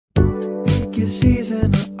your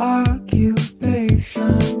season or occupation.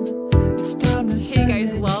 Hey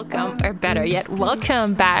guys, welcome, or better yet,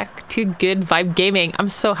 welcome back to Good Vibe Gaming. I'm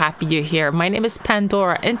so happy you're here. My name is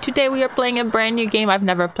Pandora, and today we are playing a brand new game I've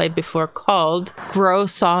never played before called Grow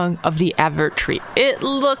Song of the Evertree. It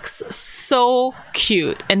looks so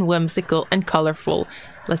cute and whimsical and colorful.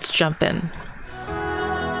 Let's jump in.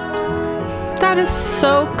 That is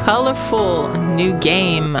so colorful. New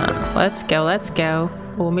game. Let's go, let's go.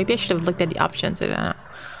 Oh, maybe I should have looked at the options. I don't know.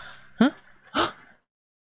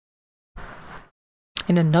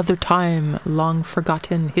 In another time, long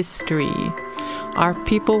forgotten history, our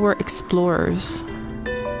people were explorers,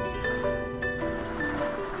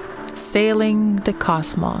 sailing the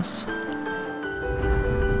cosmos,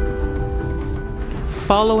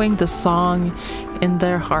 following the song in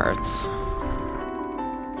their hearts.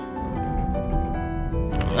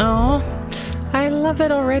 Oh, I love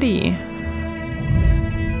it already.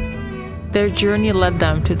 Their journey led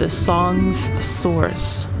them to the song's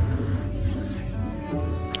source.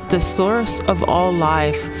 The source of all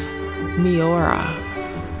life, Miora,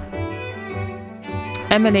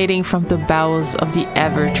 emanating from the boughs of the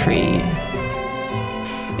Evertree.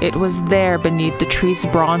 It was there beneath the tree's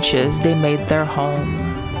branches they made their home.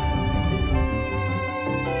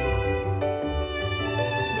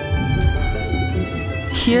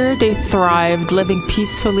 Here they thrived, living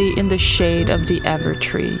peacefully in the shade of the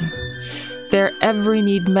Evertree, their every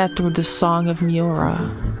need met through the song of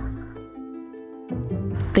Miora.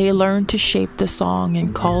 They learned to shape the song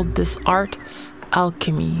and called this art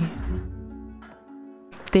alchemy.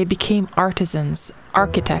 They became artisans,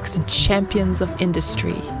 architects, and champions of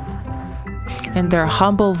industry. And their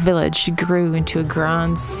humble village grew into a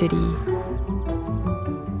grand city.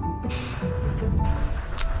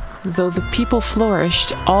 Though the people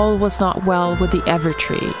flourished, all was not well with the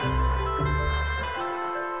Evertree.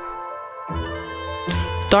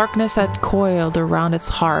 Darkness had coiled around its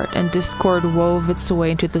heart, and discord wove its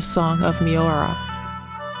way into the song of Miora.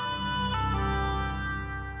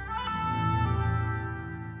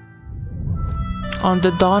 On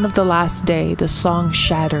the dawn of the last day, the song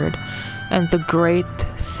shattered, and the great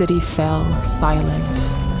city fell silent.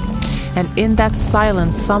 And in that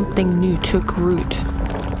silence, something new took root.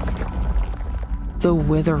 The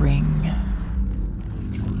withering.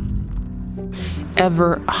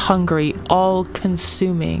 Ever hungry,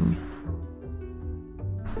 all-consuming.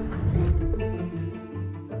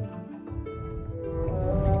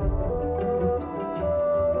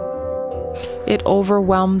 It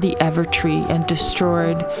overwhelmed the Evertree and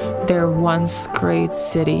destroyed their once great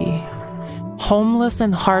city. Homeless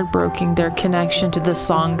and heartbroken, their connection to the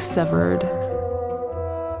song severed.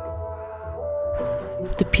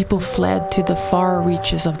 The people fled to the far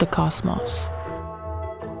reaches of the cosmos.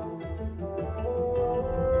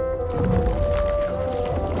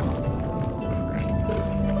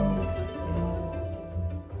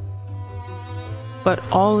 But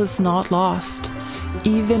all is not lost,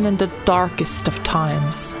 even in the darkest of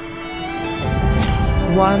times.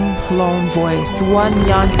 One lone voice, one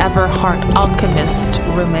young Everheart alchemist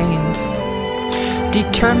remained,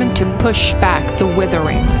 determined to push back the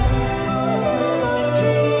withering,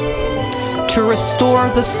 to restore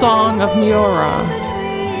the song of Miora,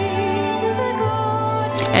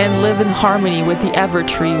 and live in harmony with the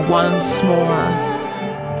Evertree once more.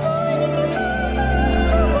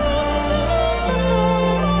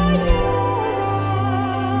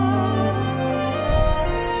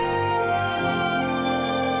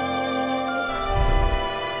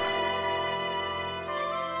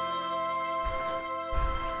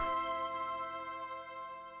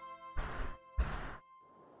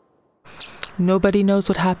 Nobody knows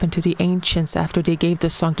what happened to the ancients after they gave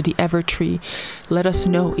the song to the Evertree. Let us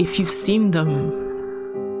know if you've seen them.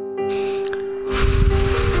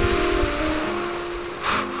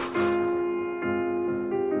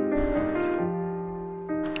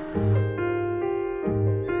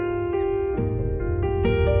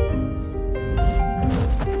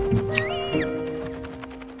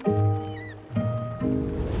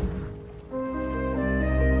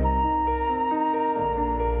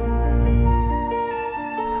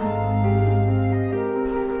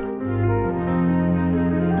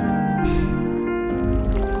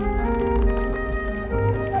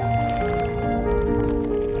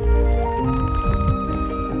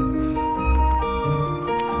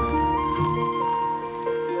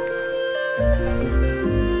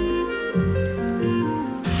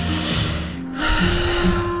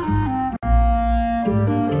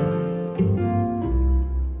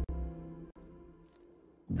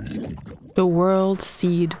 The world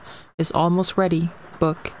seed is almost ready.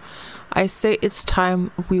 Book. I say it's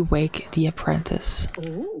time we wake the apprentice.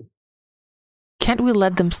 Can't we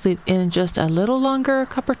let them sleep in just a little longer,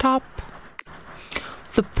 Coppertop?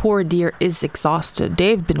 The poor dear is exhausted.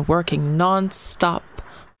 They've been working non-stop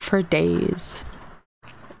for days.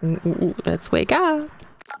 Let's wake up.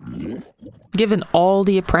 Given all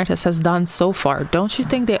the apprentice has done so far, don't you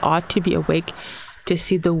think they ought to be awake to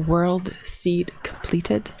see the world seed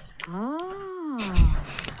completed?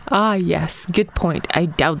 Ah, yes, good point. I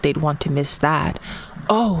doubt they'd want to miss that.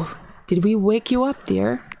 Oh, did we wake you up,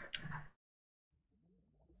 dear?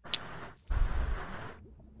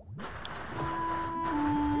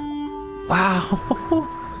 Wow.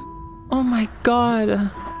 Oh my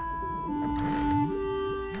god.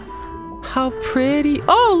 How pretty.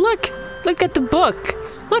 Oh, look. Look at the book.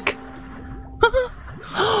 Look.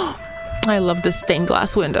 I love this stained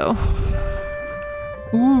glass window.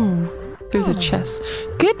 Ooh, there's a chest.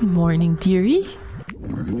 Good morning, dearie.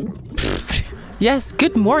 Yes,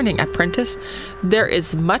 good morning, apprentice. There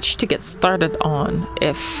is much to get started on.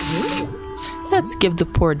 Let's give the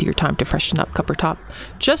poor dear time to freshen up, Coppertop.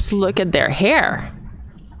 Just look at their hair.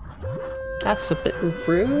 That's a bit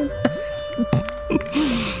rude.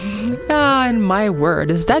 And my word,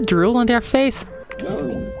 is that drool on their face?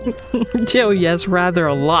 Oh yes, rather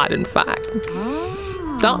a lot, in fact.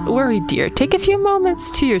 Don't worry, dear. Take a few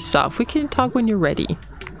moments to yourself. We can talk when you're ready.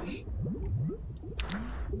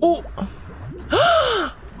 Oh!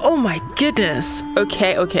 Oh my goodness.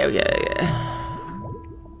 Okay.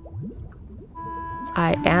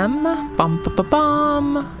 I am bum bum bum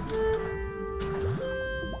bum.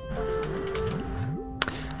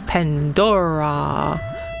 Pandora.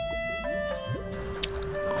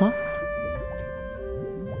 Huh?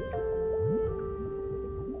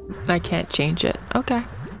 I can't change it. Okay.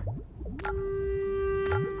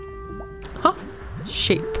 Huh?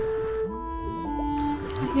 Shape.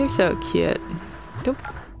 Oh, you're so cute. Doop.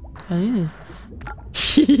 Ah.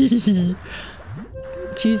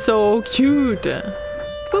 She's so cute.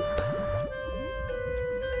 Boop.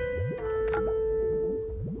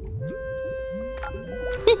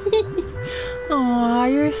 Aw,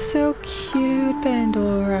 you're so cute,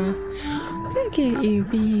 Pandora. Look at you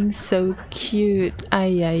being so cute.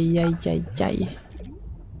 Ay, ay, ay, ay, ay.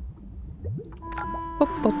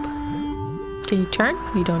 Boop, boop. Can you turn?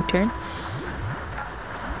 You don't turn.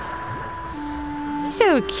 You're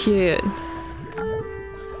so cute.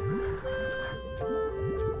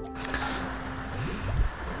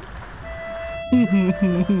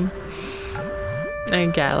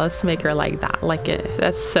 Okay, let's make her like that. Like it.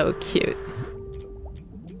 That's so cute.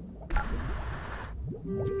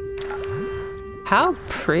 How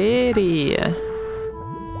pretty.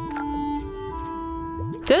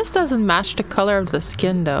 This doesn't match the color of the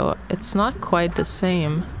skin though. It's not quite the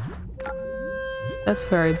same. That's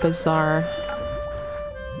very bizarre.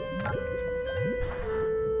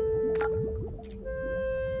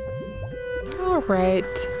 All right.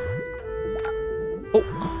 Oh,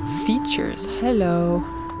 features. Hello.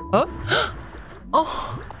 Oh.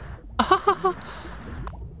 Oh.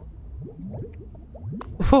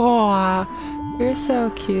 Wow. You're so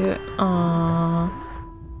cute. Aww.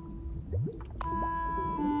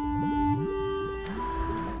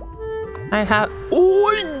 I have.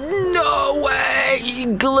 Oh, no way!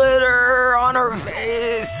 Glitter on her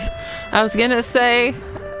face. I was gonna say,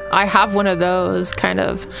 I have one of those, kind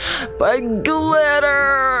of. But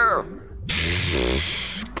glitter!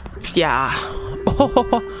 Yeah.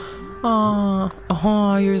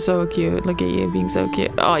 Oh, you're so cute. Look at you being so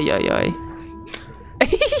cute. Oh, yeah.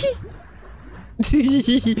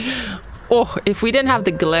 Oh, if we didn't have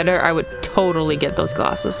the glitter, I would totally get those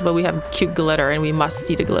glasses. But we have cute glitter and we must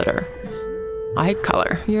see the glitter. Eye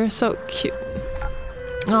color. You're so cute.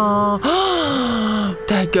 Oh,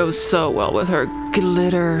 that goes so well with her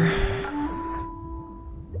glitter.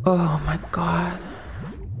 Oh my god.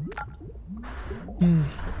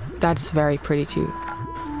 That's very pretty too.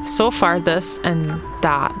 So far, this and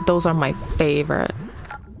that, those are my favorite.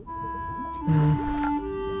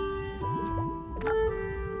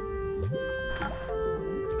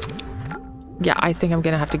 Yeah, I think I'm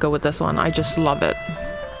gonna have to go with this one. I just love it.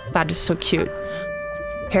 That is so cute.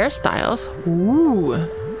 Hairstyles. Ooh.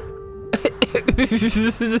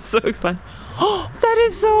 It's so fun. Oh, that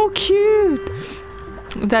is so cute.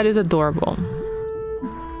 That is adorable.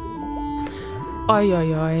 Oi,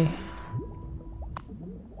 oi, oi.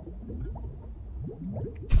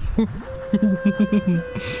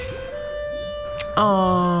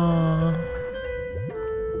 Aww.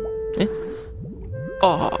 Eh?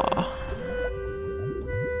 Aww.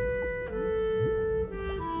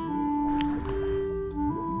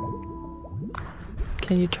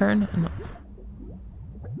 Can you turn? No.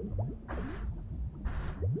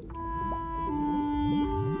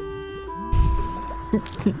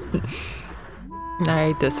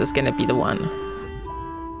 Alright, this is gonna be the one.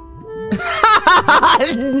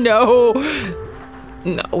 No!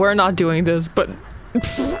 No, we're not doing this, but...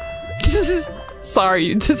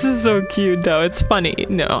 Sorry, this is so cute though, it's funny.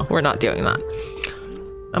 No, we're not doing that.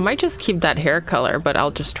 I might just keep that hair color, but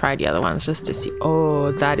I'll just try the other ones just to see.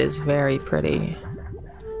 Oh, that is very pretty.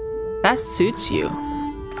 That suits you.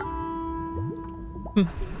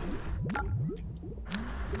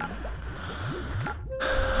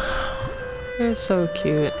 You're so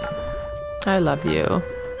cute. I love you.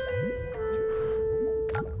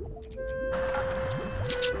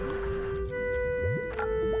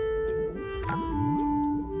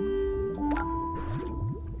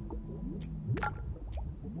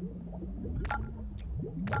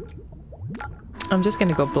 I'm just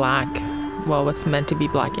gonna go black. Well, what's meant to be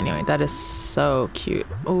black anyway. That is so cute.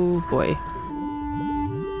 Oh boy.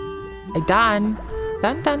 I done.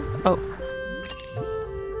 Done. Oh.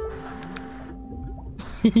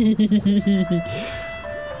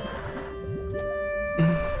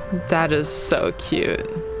 That is so cute.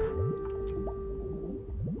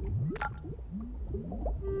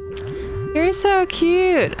 You're so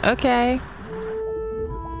cute. Okay.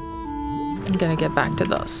 I'm gonna get back to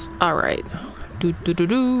this. All right.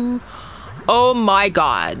 Oh my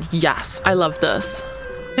god. Yes, I love this.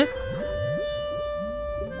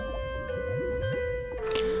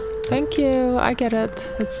 Thank you. I get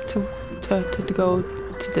it. It's to go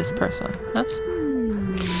to this person. Yes.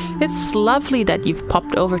 It's lovely that you've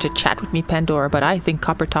popped over to chat with me, Pandora, but I think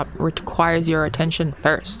Coppertop requires your attention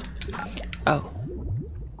first. Oh.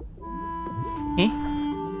 Eh?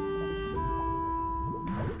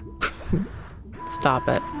 Stop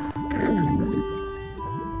it.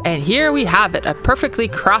 And here we have it, a perfectly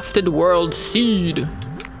crafted world seed.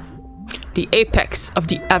 The apex of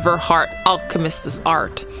the Everheart alchemist's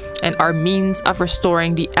art, and our means of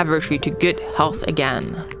restoring the Evertree to good health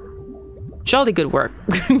again. Jolly good work,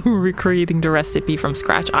 recreating the recipe from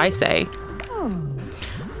scratch, I say.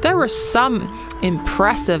 There were some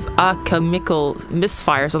impressive alchemical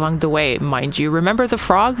misfires along the way, mind you. Remember the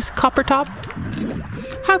frogs, Coppertop?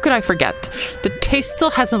 How could I forget? The taste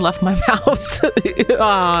still hasn't left my mouth.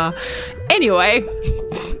 Anyway,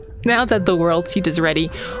 now that the world seed is ready,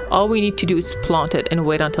 all we need to do is plant it and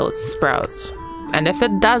wait until it sprouts. And if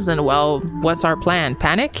it doesn't, well, what's our plan?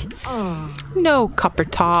 Panic? No,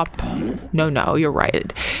 Coppertop. No, you're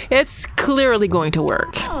right. It's clearly going to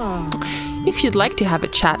work. If you'd like to have a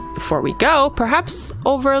chat before we go, perhaps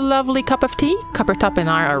over a lovely cup of tea, Coppertop and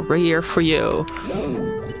I are here for you.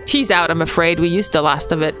 Tea's out, I'm afraid. We used the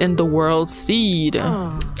last of it in the world seed.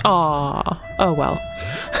 Aww. Oh well.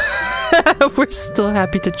 We're still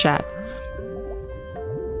happy to chat.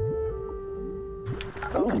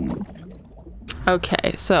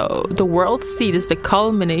 Okay, so the world seed is the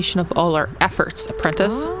culmination of all our efforts,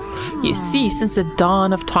 apprentice. You see, since the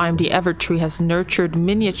dawn of time, the Evertree has nurtured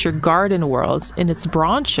miniature garden worlds in its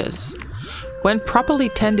branches. When properly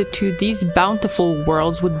tended to, these bountiful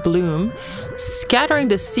worlds would bloom, scattering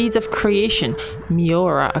the seeds of creation,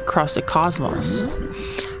 Miora, across the cosmos.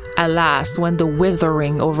 Alas, when the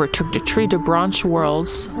withering overtook the tree, the branch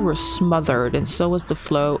worlds were smothered, and so was the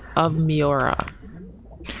flow of Miora.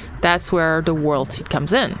 That's where the world seed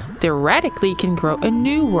comes in. Theoretically, it can grow a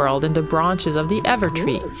new world in the branches of the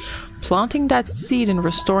Evertree. Planting that seed and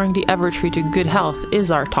restoring the Evertree to good health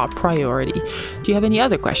is our top priority. Do you have any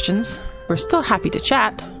other questions? We're still happy to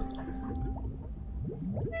chat.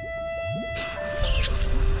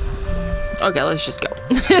 Okay, let's just go.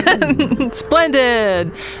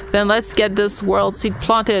 Splendid! Then let's get this world seed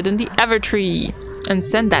planted in the Evertree and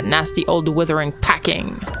send that nasty old withering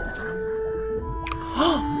packing.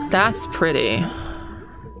 That's pretty.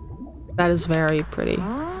 That is very pretty.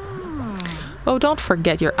 Oh, don't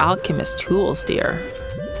forget your alchemist tools, dear.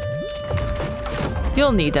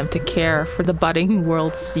 You'll need them to care for the budding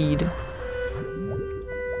world seed.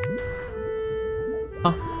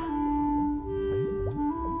 Oh.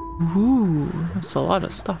 Ooh, that's a lot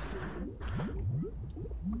of stuff.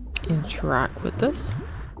 Interact with this.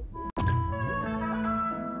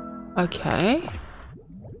 Okay.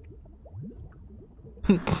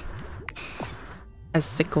 A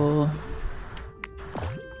sickle.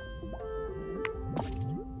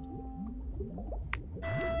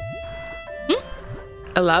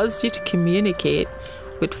 Allows you to communicate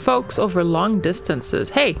with folks over long distances.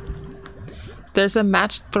 Hey, there's a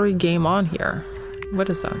match 3 game on here. What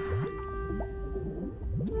is that?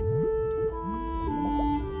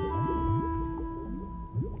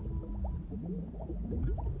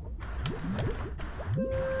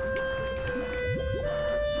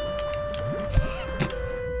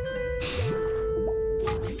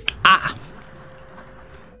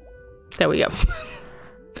 There we go.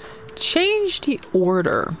 Change the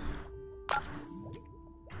order.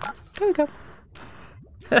 There we go.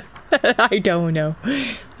 I don't know.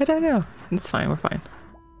 I don't know. It's fine. We're fine.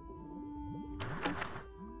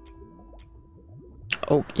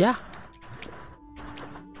 Oh, yeah.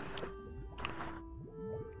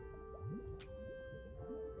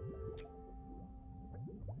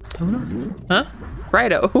 Huh?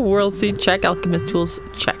 Righto. World seed check. Alchemist tools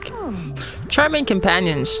check. Charming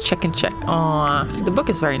companions check and check. Aw, the book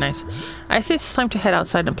is very nice. I say it's time to head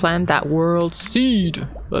outside and plant that world seed.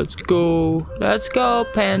 Let's go. Let's go,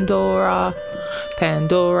 Pandora.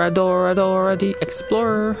 Pandora, Dora, Dora, the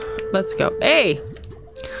explorer. Let's go. Hey!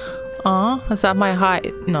 Aw, is that my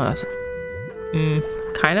height? No, that's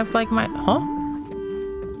kind of like my... Huh?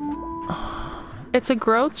 It's a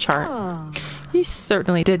growth chart. You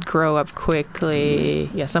certainly did grow up quickly.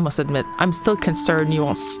 Yes, I must admit, I'm still concerned you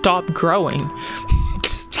won't stop growing.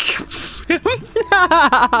 This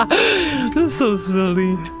is so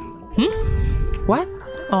silly. What?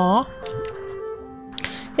 Aw.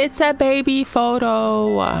 It's a baby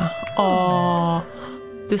photo. Aw.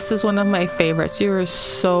 This is one of my favorites. You were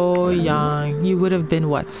so young. You would have been,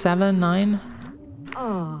 what, 7, 9?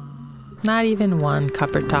 Not even 1,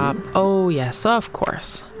 Copper Top. Oh, yes, of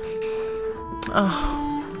course.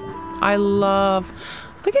 Oh, I love...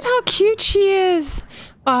 Look at how cute she is.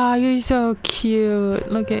 Oh, you're so cute.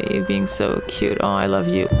 Look at you being so cute. Oh, I love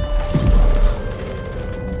you.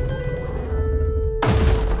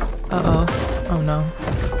 Uh-oh. Oh, no.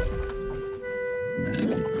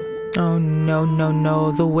 Oh, no, no,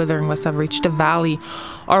 no. The withering must have reached the valley.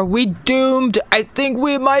 Are we doomed? I think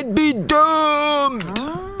we might be doomed.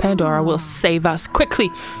 Pandora will save us. Quickly,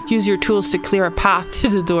 use your tools to clear a path to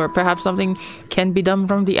the door. Perhaps something can be done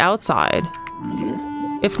from the outside.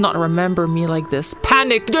 If not, remember me like this.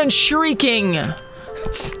 Panicked and shrieking.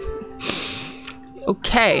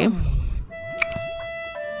 Okay.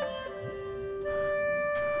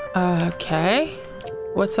 Okay.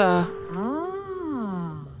 What's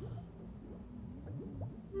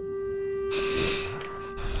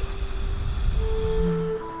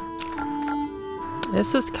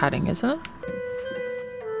This is cutting, isn't it?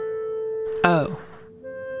 Oh.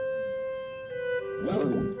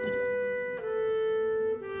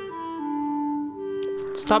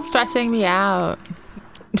 Stop stressing me out.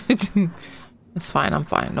 It's fine, I'm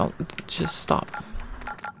fine. No, just stop.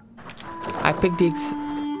 I picked the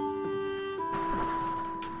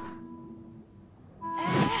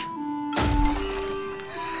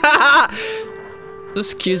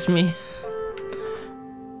Excuse me.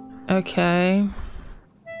 Okay.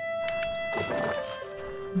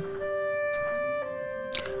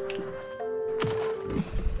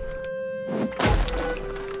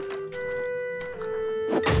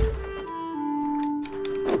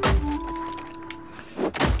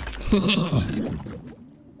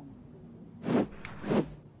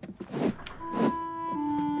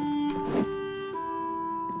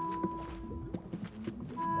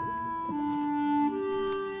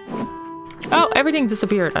 Oh, everything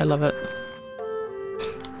disappeared. I love it.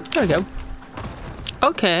 There we go.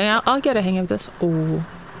 Okay, I'll get a hang of this. Oh.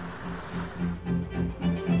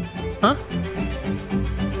 Huh?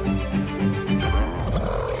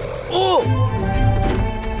 Oh!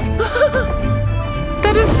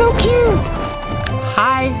 That is so cute!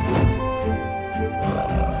 Hi.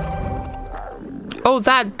 Oh,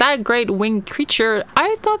 that great winged creature.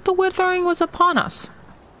 I thought the withering was upon us.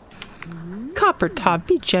 Copper Top,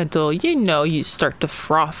 be gentle. You know you start to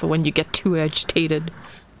froth when you get too agitated.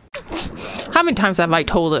 How many times have I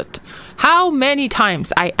told it? How many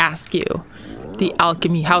times, I ask you? The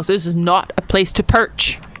alchemy house is not a place to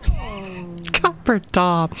perch. Copper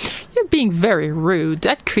Top, you're being very rude.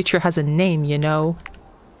 That creature has a name, you know.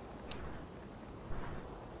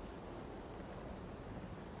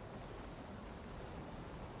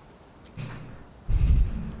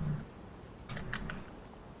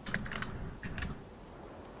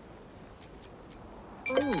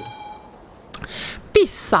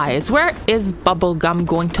 Besides, where is Bubblegum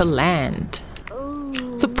going to land?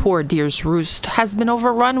 The poor deer's roost has been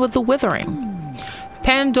overrun with the withering.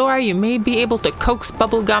 Pandora, you may be able to coax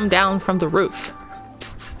Bubblegum down from the roof.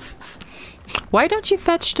 Why don't you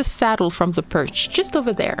fetch the saddle from the perch just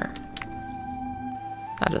over there?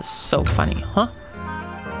 That is so funny, huh?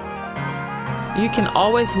 You can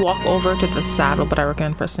always walk over to the saddle, but I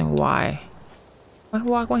recommend pressing Y. Why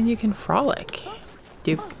walk when you can frolic?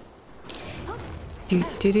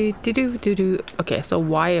 Okay, so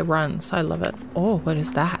Y runs. I love it. Oh, what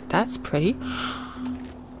is that? That's pretty.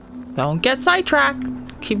 Don't get sidetracked.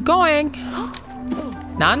 Keep going.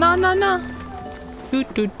 No.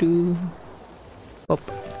 Oh.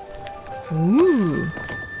 Ooh.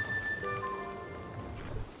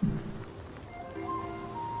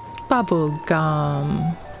 Bubble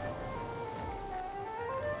gum.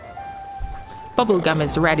 Bubblegum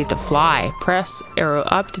is ready to fly. Press arrow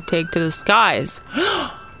up to take to the skies.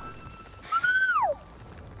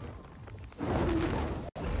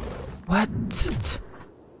 What?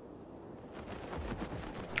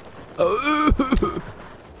 Oh.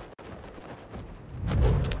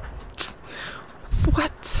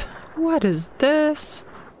 What? What is this?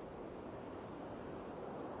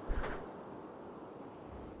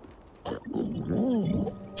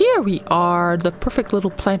 Here we are, the perfect little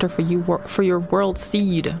planter for you for your world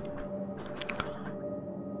seed.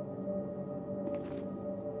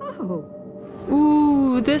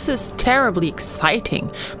 Ooh, this is terribly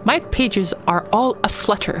exciting. My pages are all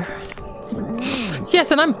aflutter. Yes,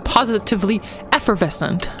 and I'm positively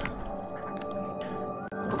effervescent.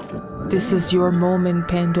 This is your moment,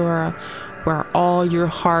 Pandora, where all your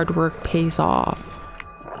hard work pays off.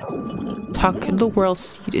 Tuck the world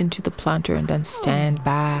seed into the planter and then stand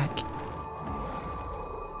back.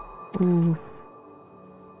 Ooh.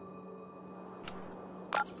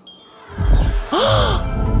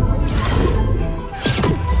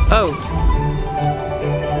 Oh.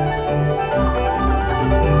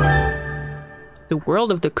 The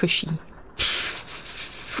world of the cushy.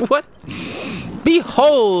 What?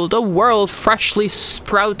 Behold, a world freshly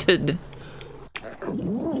sprouted.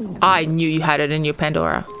 I knew you had it in you,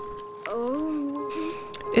 Pandora.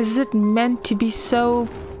 Is it meant to be so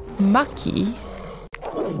mucky?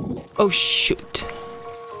 Oh shoot.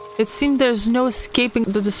 It seems there's no escaping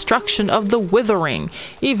the destruction of the withering,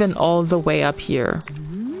 even all the way up here.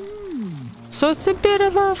 So it's a bit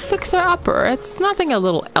of a fixer-upper. It's nothing a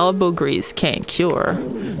little elbow grease can't cure.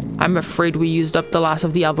 I'm afraid we used up the last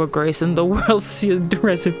of the elbow grease in the world-sealed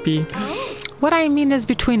recipe. What I mean is,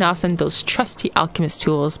 between us and those trusty alchemist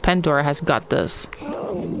tools, Pandora has got this.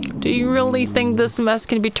 Do you really think this mess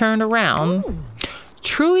can be turned around?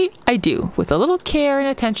 Truly, I do. With a little care and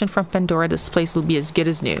attention from Pandora, this place will be as good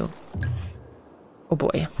as new. Oh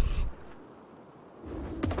boy.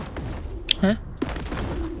 Huh?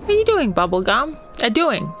 What are you doing, Bubblegum? I'm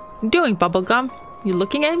doing, Bubblegum. You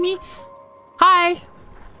looking at me? Hi!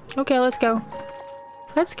 Okay, let's go.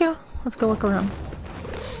 Let's go look around.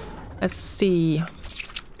 Let's see.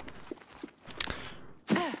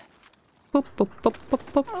 Boop, boop, boop, boop,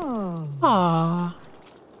 boop. Aww.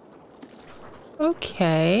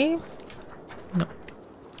 Okay. No.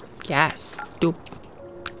 Yes. Doop.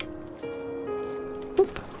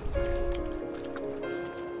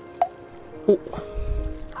 Boop.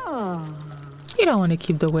 Oh. You don't want to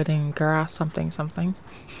keep the wedding grass something.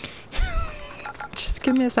 Just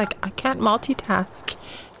give me a sec. I can't multitask.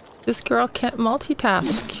 This girl can't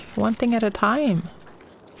multitask. One thing at a time.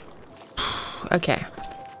 Okay.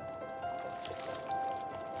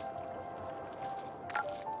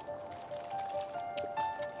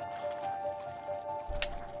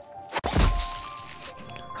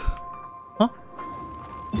 Huh?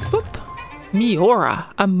 Boop.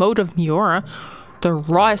 Miura. A mode of Miura. The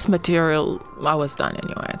rawest material. I was done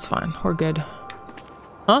anyway. It's fine. We're good.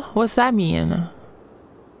 Huh? What's that mean?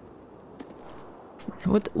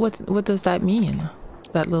 What does that mean?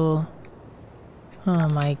 That little... Oh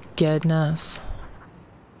my goodness.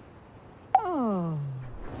 Oh.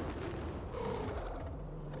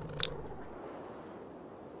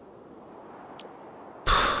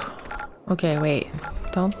 Okay, wait.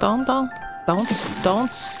 Don't.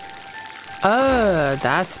 Oh,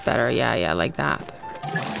 that's better. Yeah, like that.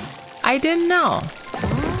 I didn't know.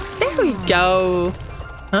 There we go.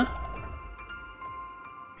 Huh?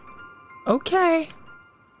 Okay.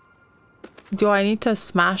 Do I need to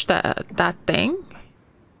smash that thing?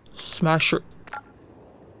 Smash it.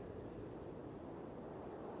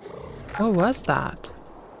 What was that?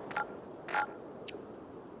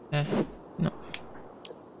 No.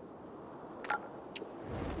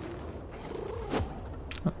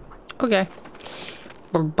 Okay.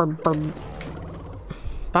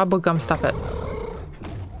 Bubblegum, stop it.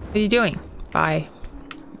 What are you doing? Bye.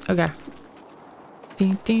 Okay.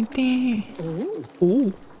 Ding, ding, ding.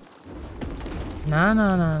 Ooh.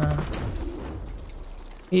 No.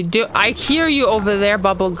 You do. I hear you over there,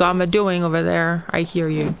 Bubblegum. Doing over there. I hear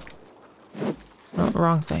you. No,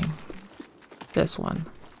 wrong thing. This one.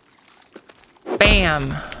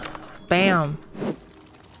 Bam. Bam.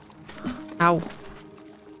 Ow.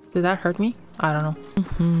 Did that hurt me? I don't know.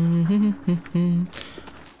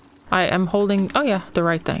 I am holding. Oh yeah, the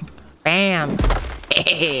right thing. Bam.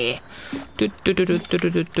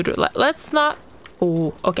 Let's not.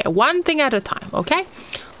 Oh, okay. One thing at a time. Okay.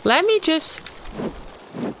 Let me just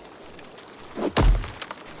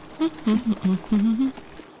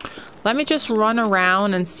Let me just run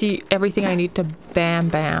around and see everything I need to bam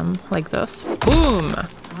bam like this. Boom!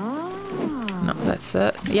 No, that's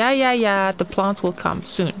it. Yeah. The plants will come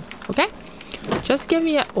soon. Okay? Just give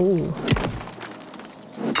me a... Oh.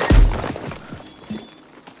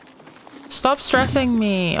 Stop stressing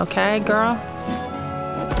me, okay, girl?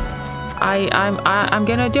 I'm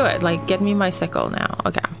gonna do it. Like, get me my sickle now.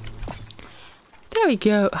 Okay. There we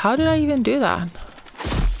go. How did I even do that?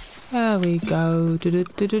 There we go.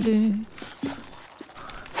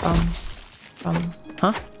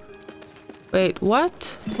 Huh? Wait,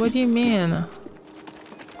 what? What do you mean?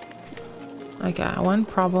 Okay, one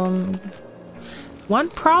problem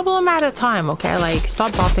at a time, okay? Like,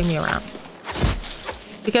 stop bossing me around.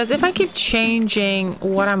 Because if I keep changing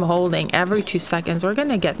what I'm holding every 2 seconds, we're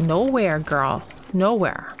gonna get nowhere, girl.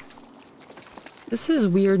 Nowhere. This is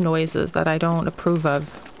weird noises that I don't approve of.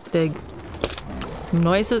 The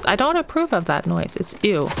noises, I don't approve of that noise. It's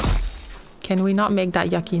ew. Can we not make that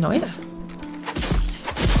yucky noise?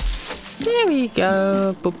 There we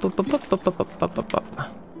go. Boop, boop, boop, boop, boop, boop, boop, boop, boop.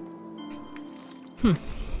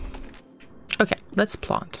 Okay, let's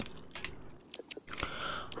plant.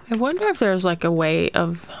 I wonder if there's like a way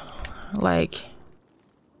of like...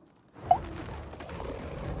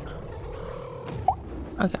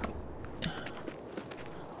 Okay.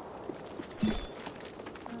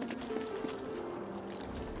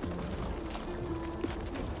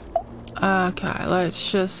 Okay,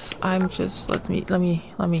 let's just, let me.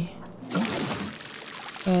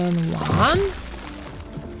 And one.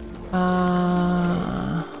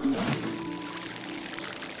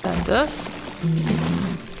 And this.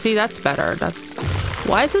 See, that's better. That's,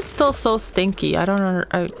 why is it still so stinky? I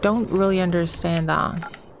don't really understand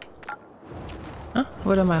that. Huh?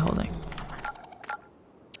 What am I holding?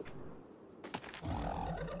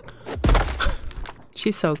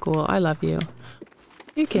 She's so cool. I love you.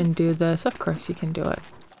 You can do this. Of course you can do it.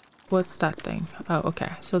 What's that thing? Oh,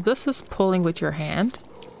 okay. So this is pulling with your hand.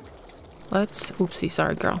 Let's... Oopsie.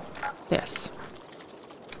 Sorry, girl. Yes.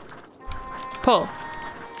 Pull.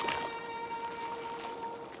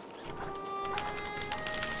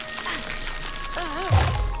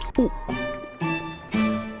 Ooh.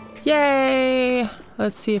 Yay!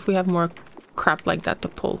 Let's see if we have more crap like that to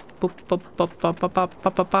pull. Boop, boop, boop, boop, boop, boop,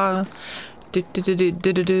 boop, boop, boop. Do, do, do, do,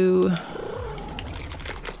 do, do, do.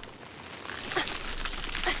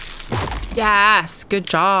 Yes! Good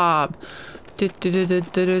job! Do, do, do, do,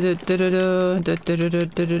 do, do, do, do, do, do, do,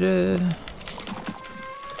 do, do, do.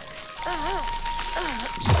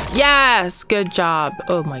 Yes! Good job!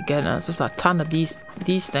 Oh my goodness, there's a ton of these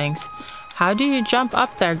things. How do you jump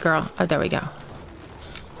up there, girl? Oh, there we go.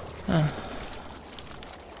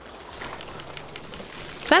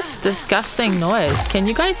 That's disgusting noise. Can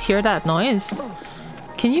you guys hear that noise?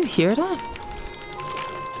 Can you hear that?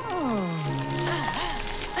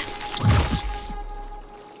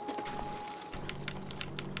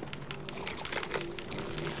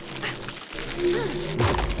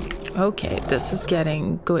 Okay, this is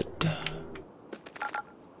getting good.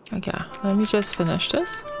 Okay, let me just finish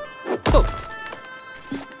this. Oh.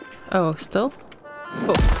 Oh, still?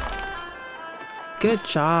 Oh. Good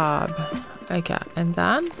job. Okay, and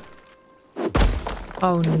then?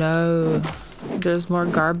 Oh no. There's more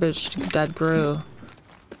garbage that grew.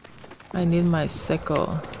 I need my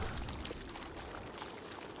sickle.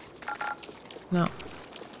 No.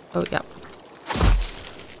 Oh, yeah.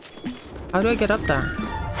 How do I get up there?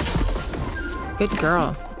 Good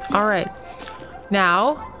girl. Alright.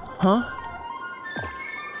 Now, huh?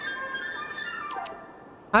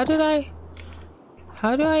 How do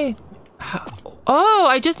I... Oh,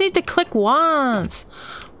 I just need to click once.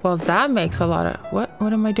 Well, that makes a lot of...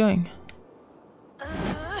 What am I doing?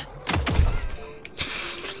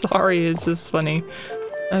 Sorry, it's just funny.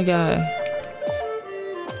 Okay.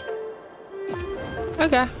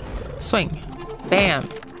 Okay. Swing. Bam.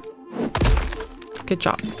 Good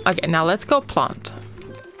job. Okay, now let's go plant.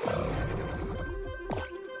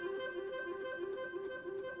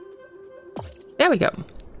 There we go.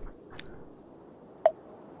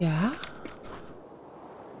 Yeah.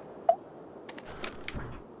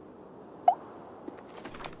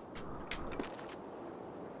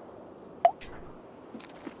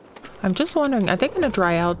 I'm just wondering, are they gonna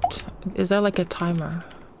dry out? Is there like a timer?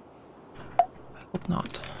 I hope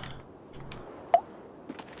not.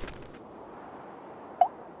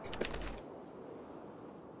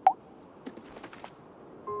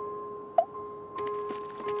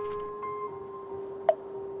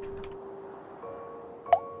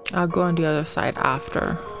 I'll go on the other side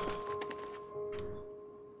after.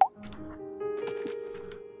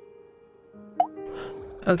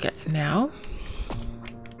 Okay, now.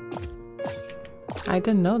 I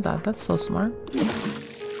didn't know that. That's so smart.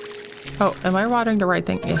 Oh, am I watering the right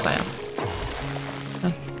thing? Yes, I am.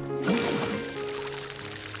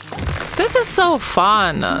 This is so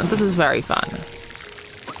fun. This is very fun.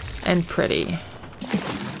 And pretty.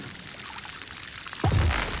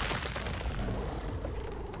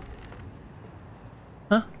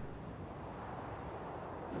 Huh?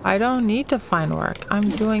 I don't need to find work.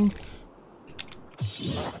 I'm doing...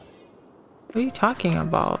 What are you talking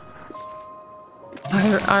about?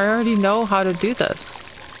 I already know how to do this.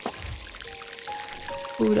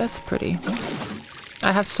 Ooh, that's pretty.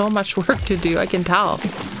 I have so much work to do, I can tell.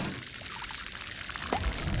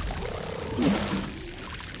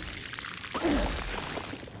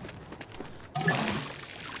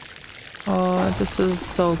 Oh, this is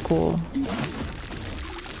so cool.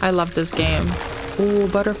 I love this game. Ooh,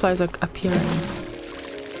 butterflies are appearing.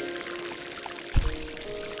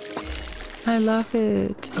 I love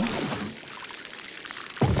it.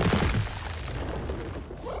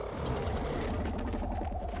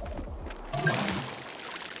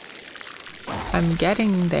 I'm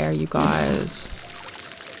getting there, you guys.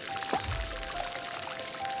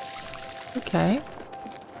 Okay.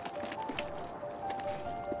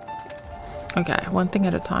 Okay, one thing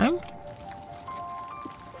at a time.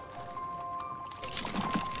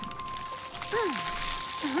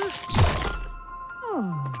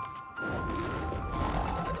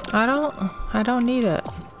 I don't need it.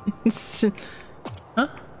 Huh?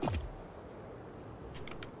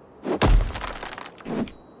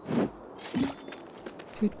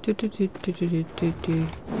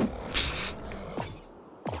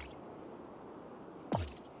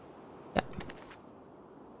 Yeah.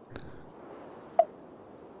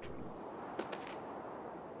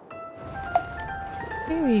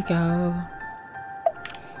 Here we go.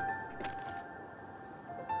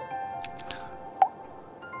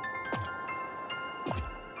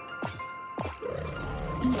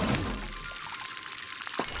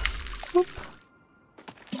 Whoop.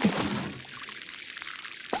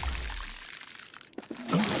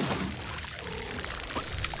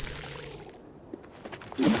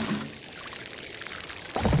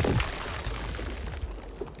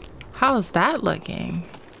 How's that looking?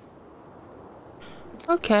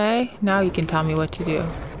 Okay, now you can tell me what to do.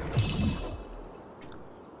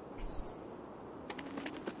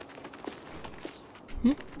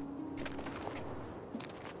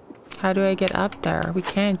 How do I get up there? We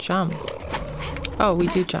can't jump. Oh, we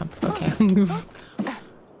do jump. Okay.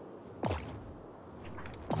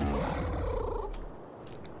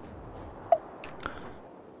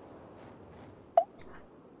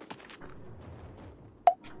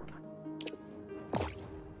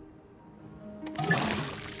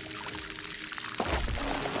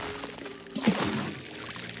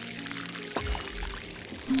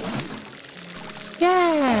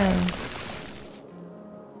 Yes.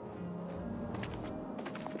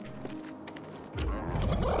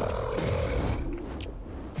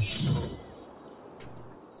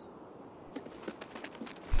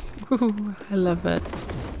 Ooh, I love it.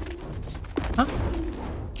 Huh?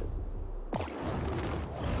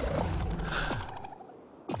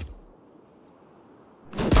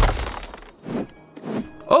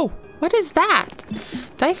 Oh, what is that?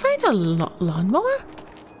 Did I find a lawnmower?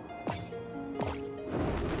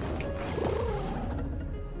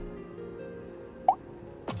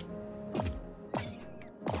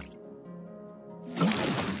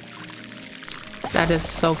 That is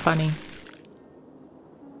so funny.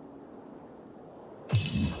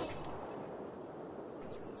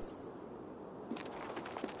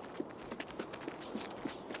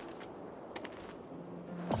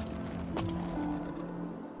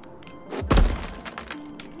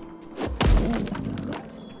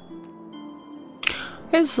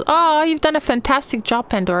 Oh, you've done a fantastic job,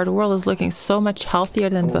 Pandora. The world is looking so much healthier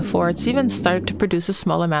than before. It's even started to produce a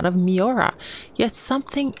small amount of Miura. Yet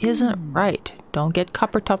something isn't right. Don't get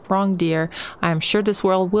Coppertop wrong, dear. I am sure this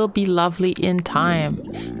world will be lovely in time.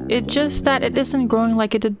 It's just that it isn't growing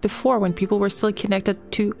like it did before when people were still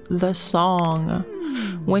connected to the song.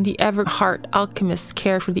 When the Everheart alchemists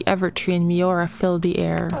cared for the Evertree and Miura filled the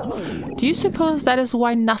air. Do you suppose that is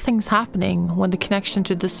why nothing's happening? When the connection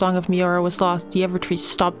to the song of Miura was lost, the Evertree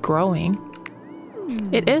stopped growing.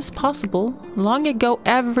 It is possible. Long ago,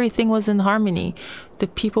 everything was in harmony. The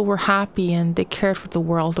people were happy and they cared for the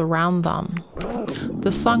world around them.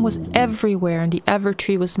 The song was everywhere and the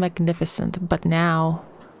Evertree was magnificent. But now...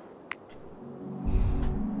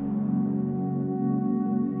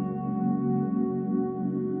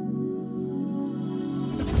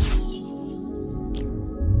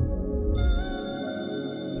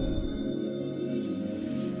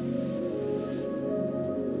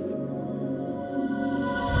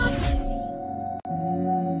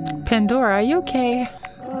 Pandora, are you okay?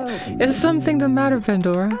 Is something the matter,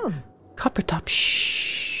 Pandora? Copper top,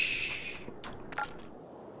 shh.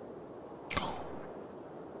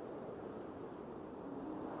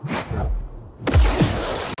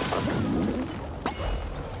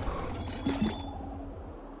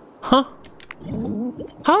 Huh?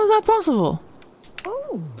 How is that possible?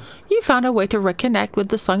 You found a way to reconnect with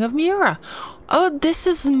the Song of Miura. Oh, this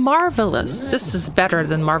is marvelous. This is better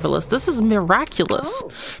than marvelous. This is miraculous.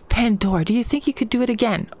 Pandora, do you think you could do it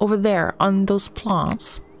again over there on those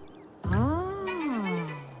plants? Huh?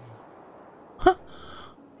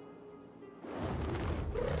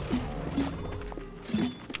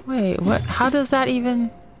 Wait, what? How does that even...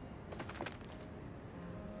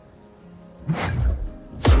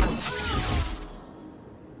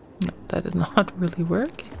 No, that did not really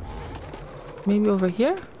work. Maybe over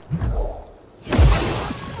here?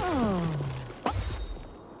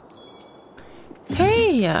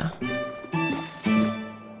 Hey!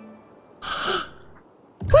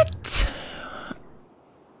 What?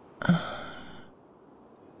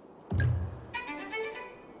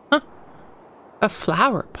 Huh? A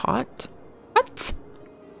flower pot? What?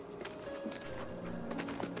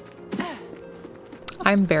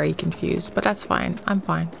 I'm very confused, but that's fine. I'm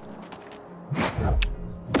fine.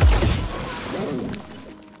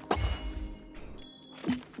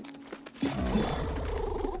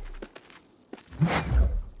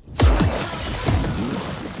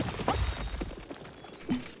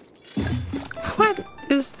 What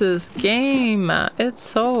is this game? It's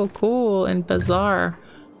so cool and bizarre.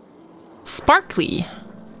 Sparkly.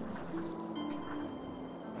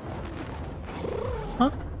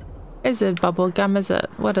 Huh? Is it bubble gum? Is it?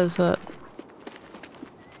 What is it?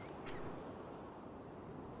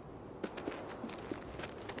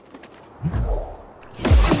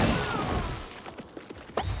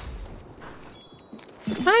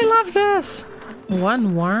 I love this!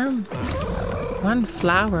 One worm, one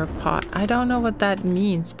flower pot. I don't know what that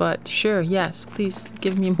means, but sure, yes, please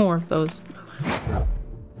give me more of those.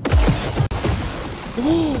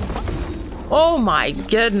 Oh my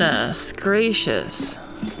goodness gracious.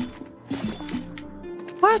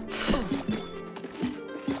 What?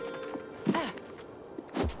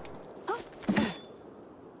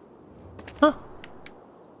 Huh?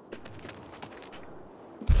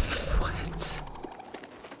 What?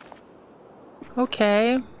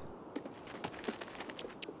 Okay.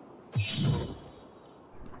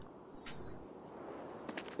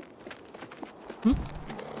 Hmm?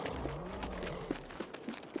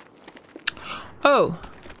 Oh.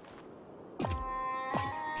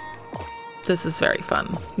 This is very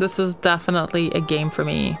fun. This is definitely a game for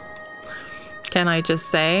me. Can I just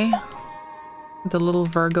say? The little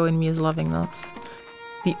Virgo in me is loving this.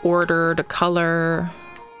 The order, the color.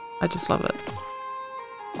 I just love it.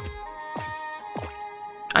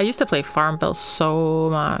 I used to play Farmville so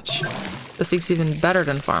much. This is even better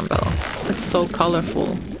than Farmville. It's so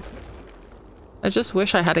colorful. I just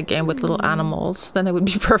wish I had a game with little animals. Then it would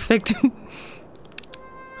be perfect.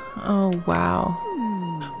 Oh, wow.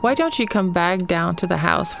 Why don't you come back down to the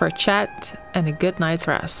house for a chat and a good night's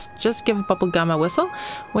rest? Just give Bubblegum a whistle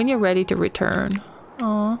when you're ready to return.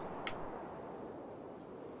 Aw.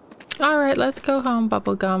 Alright, let's go home,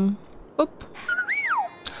 Bubblegum. Oop.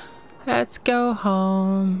 Let's go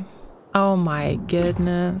home. Oh my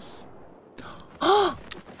goodness.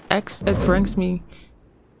 It brings me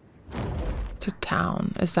to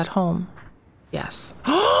town. Is that home? Yes.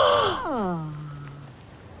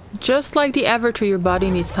 Just like the Evertree, your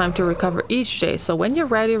body needs time to recover each day, so when you're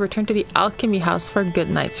ready, return to the alchemy house for a good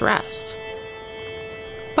night's rest.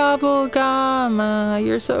 Bubblegum,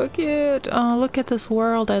 you're so cute. Oh, look at this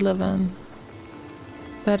world I live in.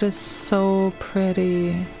 That is so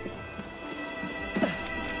pretty.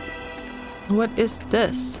 What is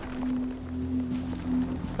this?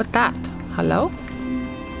 What's that? Hello?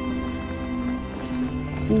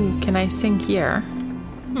 Ooh, can I sing here?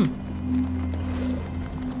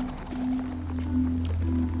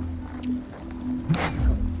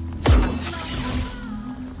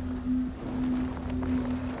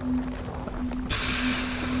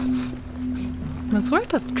 It's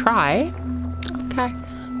worth a try. Okay,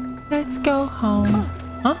 let's go home.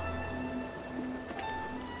 Huh?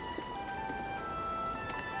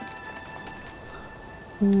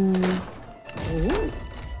 Ooh.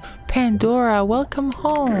 Pandora, welcome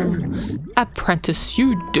home. Apprentice,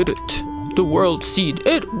 you did it. The world seed,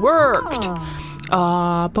 it worked.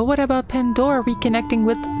 But what about Pandora reconnecting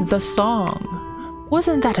with the song?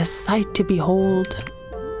 Wasn't that a sight to behold?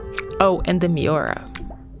 Oh, and the Miura.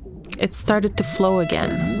 It started to flow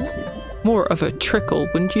again. More of a trickle,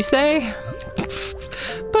 wouldn't you say?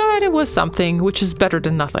 But but it was something, which is better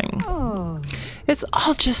than nothing. It's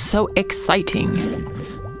all just so exciting.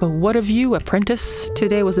 But what of you, apprentice?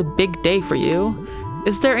 Today was a big day for you.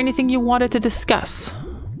 Is there anything you wanted to discuss?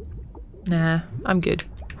 Nah, I'm good.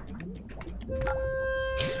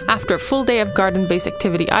 After a full day of garden-based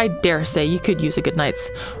activity, I dare say you could use a good night's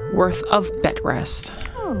worth of bed rest.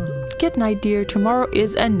 Good night, dear. Tomorrow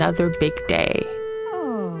is another big day.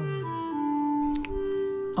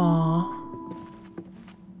 Aww.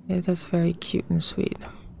 Yeah, that's very cute and sweet.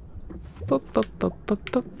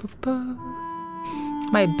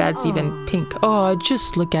 My bed's even pink. Oh,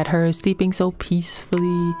 just look at her, sleeping so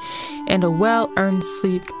peacefully. And a well-earned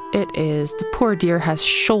sleep it is. The poor dear has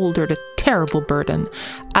shouldered a terrible burden.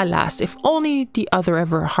 Alas, if only the other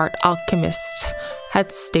Everheart alchemists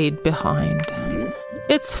had stayed behind.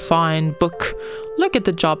 It's fine, book. Look at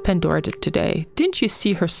the job Pandora did today. Didn't you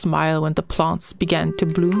see her smile when the plants began to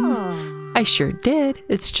bloom? I sure did.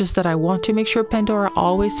 It's just that I want to make sure Pandora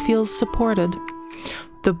always feels supported.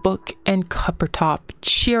 The book and Coppertop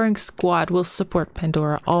cheering squad will support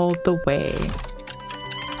Pandora all the way.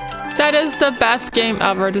 That is the best game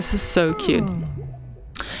ever. This is so cute.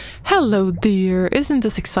 Hello, dear. Isn't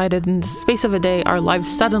this exciting? In the space of a day, our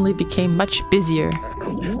lives suddenly became much busier.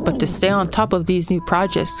 But to stay on top of these new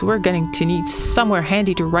projects, we're going to need somewhere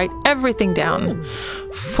handy to write everything down.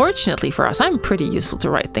 Fortunately for us, I'm pretty useful to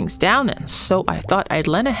write things down, and so I thought I'd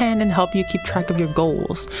lend a hand and help you keep track of your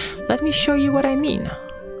goals. Let me show you what I mean.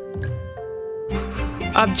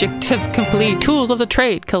 Objective complete. Tools of the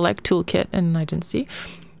trade. Collect toolkit. And I didn't see.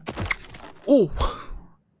 Oh,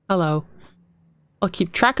 hello. I'll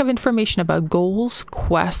keep track of information about goals,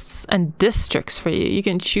 quests, and districts for you. You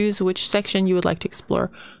can choose which section you would like to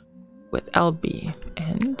explore with LB.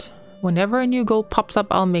 And whenever a new goal pops up,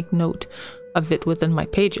 I'll make note of it within my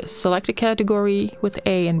pages. Select a category with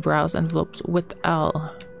A and browse envelopes with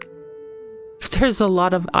L. If there's a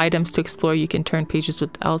lot of items to explore, you can turn pages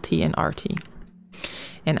with LT and RT.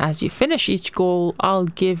 And as you finish each goal, I'll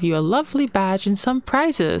give you a lovely badge and some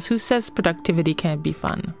prizes. Who says productivity can't be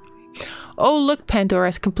fun? Oh, look, Pandora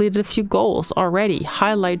has completed a few goals already.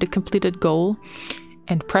 Highlight the completed goal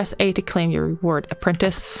and press A to claim your reward,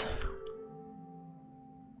 apprentice.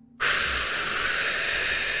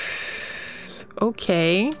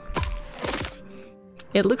 Okay.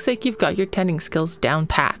 It looks like you've got your tending skills down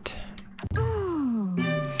pat.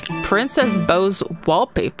 Princess Bow's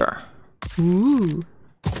wallpaper. Ooh.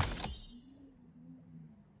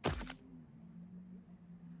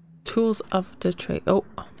 Tools of the trade. Oh.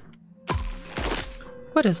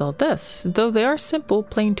 What is all this? Though they are simple,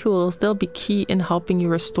 plain tools, they'll be key in helping you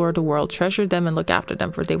restore the world. Treasure them and look after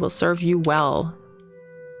them, for they will serve you well.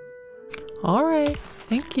 Alright,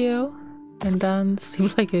 thank you. And then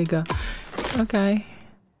sleep like a go. Okay.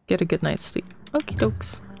 Get a good night's sleep. Okie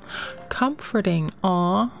dokes. Comforting.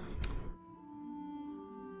 Aw.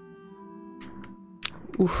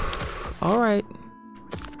 Oof. Alright.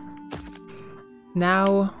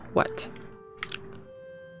 Now what?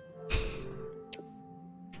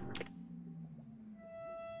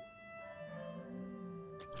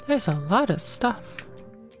 There's a lot of stuff.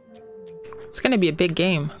 It's gonna be a big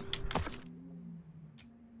game.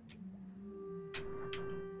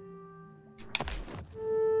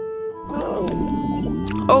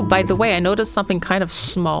 Oh, by the way, I noticed something kind of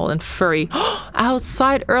small and furry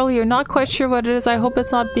outside earlier. Not quite sure what it is. I hope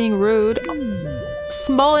it's not being rude.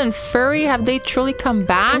 Small and furry? Have they truly come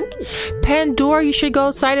back? Pandora, you should go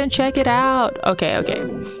outside and check it out. Okay, okay.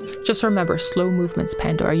 Just remember, slow movements,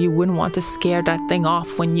 Pandora. You wouldn't want to scare that thing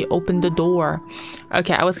off when you open the door.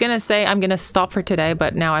 Okay, I was gonna say I'm gonna stop for today,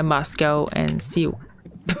 but now I must go and see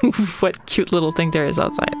what cute little thing there is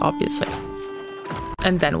outside, obviously.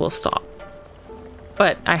 And then we'll stop.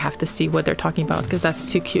 But I have to see what they're talking about because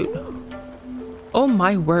that's too cute. Oh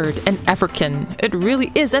my word, an Everkin. It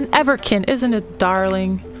really is an Everkin, isn't it,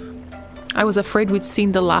 darling? I was afraid we'd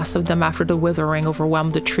seen the last of them after the withering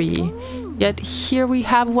overwhelmed the tree. Yet here we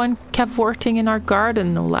have one cavorting in our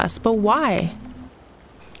garden, no less. But why?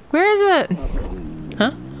 Where is it?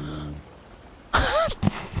 Huh?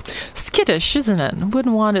 Skittish, isn't it?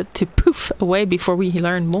 Wouldn't want it to poof away before we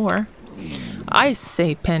learn more. I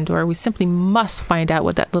say, Pandora, we simply must find out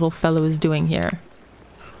what that little fellow is doing here.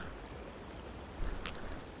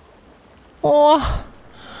 Oh,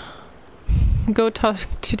 go talk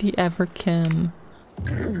to the Everkin.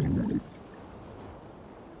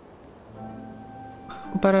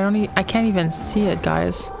 But I can't even see it,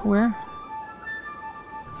 guys. Where?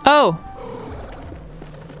 Oh.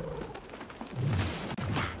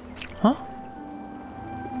 Huh?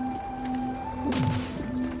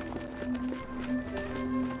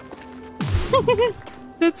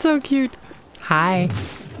 It's so cute. Hi.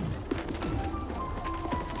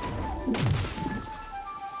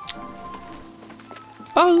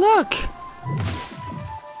 Oh, look!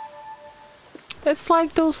 It's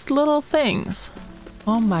like those little things.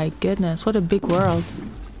 Oh my goodness, what a big world.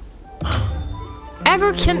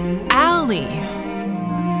 Evertree Alley!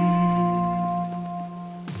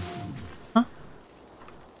 Huh?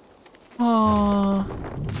 Oh.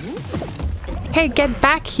 Hey, get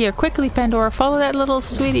back here. Quickly, Pandora. Follow that little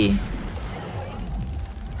sweetie.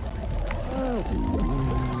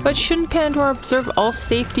 But shouldn't Pandora observe all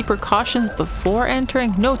safety precautions before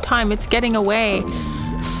entering? No time, it's getting away.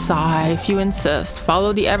 Sigh, if you insist.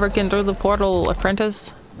 Follow the Everkin through the portal,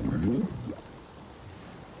 apprentice.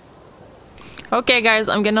 Okay, guys,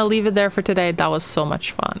 I'm gonna leave it there for today. That was so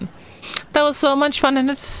much fun. That was so much fun, and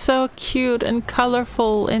it's so cute and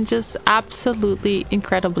colorful and just absolutely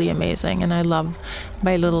incredibly amazing. And I love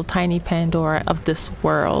my little tiny Pandora of this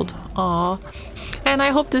world. Aww. And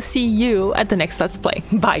I hope to see you at the next Let's Play.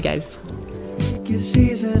 Bye, guys.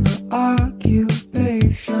 Season of argue.